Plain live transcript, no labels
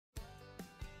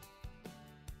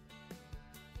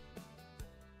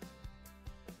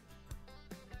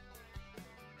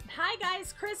Hi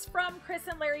guys, Kris from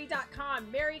KrisandLarry.com.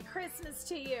 Merry Christmas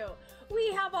to you.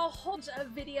 We have a whole bunch of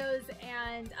videos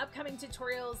and upcoming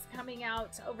tutorials coming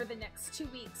out over the next 2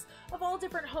 weeks of all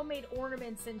different homemade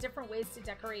ornaments and different ways to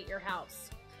decorate your house.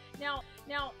 Now,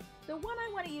 the one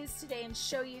I want to use today and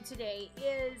show you today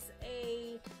is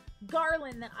a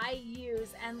garland that I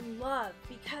use and love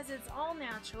because it's all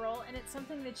natural and it's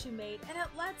something that you made and it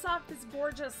lets off this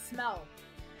gorgeous smell.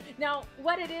 Now,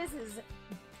 what it is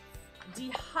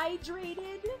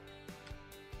dehydrated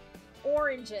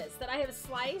oranges that I have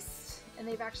sliced, and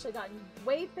they've actually gotten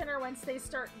way thinner once they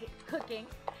start cooking.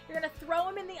 You're going to throw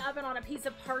them in the oven on a piece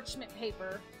of parchment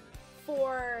paper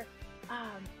for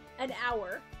an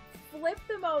hour. Flip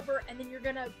them over, and then you're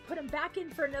going to put them back in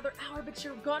for another hour, but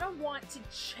you're going to want to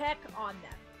check on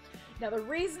them. Now, the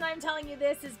reason I'm telling you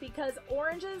this is because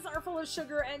oranges are full of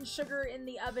sugar, and sugar in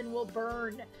the oven will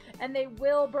burn, and they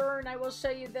will burn. I will show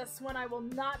you this one. I will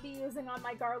not be using on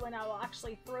my garland. I will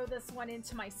actually throw this one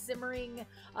into my simmering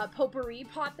potpourri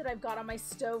pot that I've got on my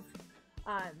stove,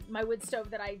 my wood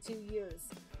stove that I do use.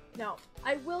 Now,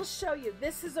 I will show you.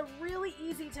 This is a really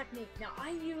easy technique. Now, I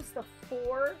use the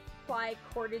 4-ply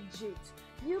corded jute.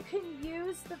 You can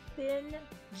use the thin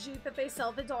jute that they sell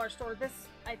at the dollar store. This,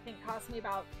 I think, cost me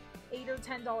about $8 or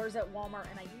 $10 at Walmart,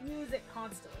 and I use it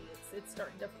constantly. It's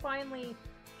starting to finally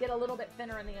get a little bit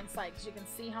thinner on the inside because you can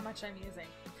see how much I'm using.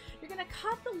 You're going to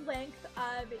cut the length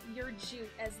of your jute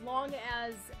as long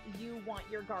as you want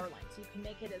your garland. You can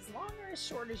make it as long or as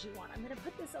short as you want. I'm going to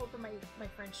put this over my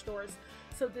French doors,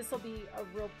 so this will be a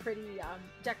real pretty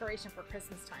decoration for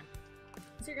Christmas time.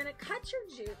 So you're going to cut your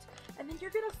jute, and then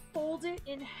you're going to fold it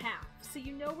in half so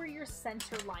you know where your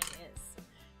center line is.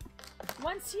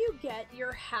 Once you get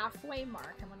your halfway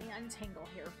mark, and let me untangle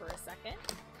here for a second.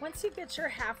 Once you get your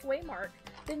halfway mark,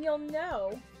 then you'll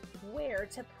know where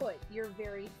to put your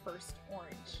very first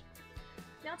orange.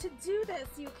 Now, to do this,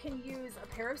 you can use a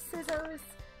pair of scissors,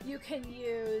 you can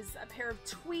use a pair of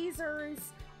tweezers,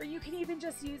 or you can even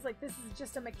just use, like, this is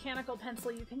just a mechanical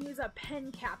pencil. You can use a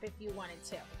pen cap if you wanted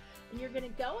to. And you're going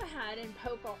to go ahead and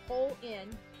poke a hole in,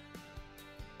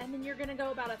 and then you're going to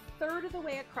go about 1/3 of the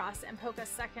way across and poke a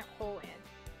second hole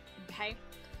in. Okay?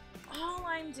 All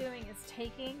I'm doing is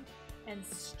taking and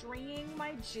stringing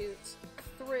my jute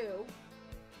through.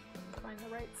 Let me find the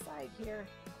right side here.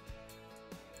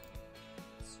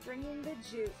 Stringing the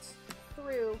jute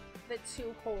through the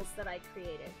 2 holes that I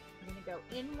created. I'm going to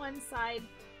go in one side,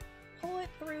 pull it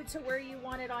through to where you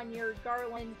want it on your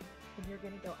garland, and you're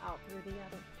going to go out through the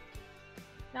other.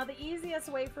 Now, the easiest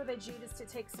way for the jute is to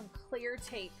take some clear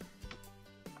tape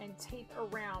and tape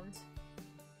around,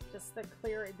 just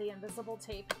the invisible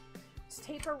tape. Just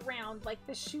tape around like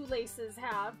the shoelaces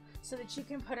have so that you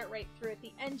can put it right through. At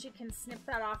the end, you can snip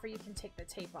that off or you can take the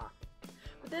tape off.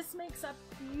 But this makes a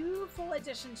beautiful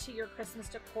addition to your Christmas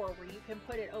decor where you can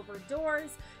put it over doors.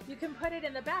 You can put it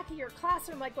in the back of your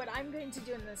classroom like what I'm going to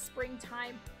do in the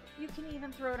springtime. You can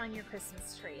even throw it on your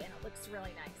Christmas tree and it looks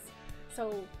really nice.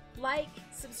 So like,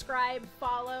 subscribe,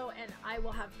 follow, and I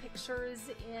will have pictures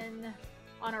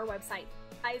on our website.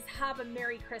 Guys, have a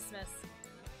Merry Christmas.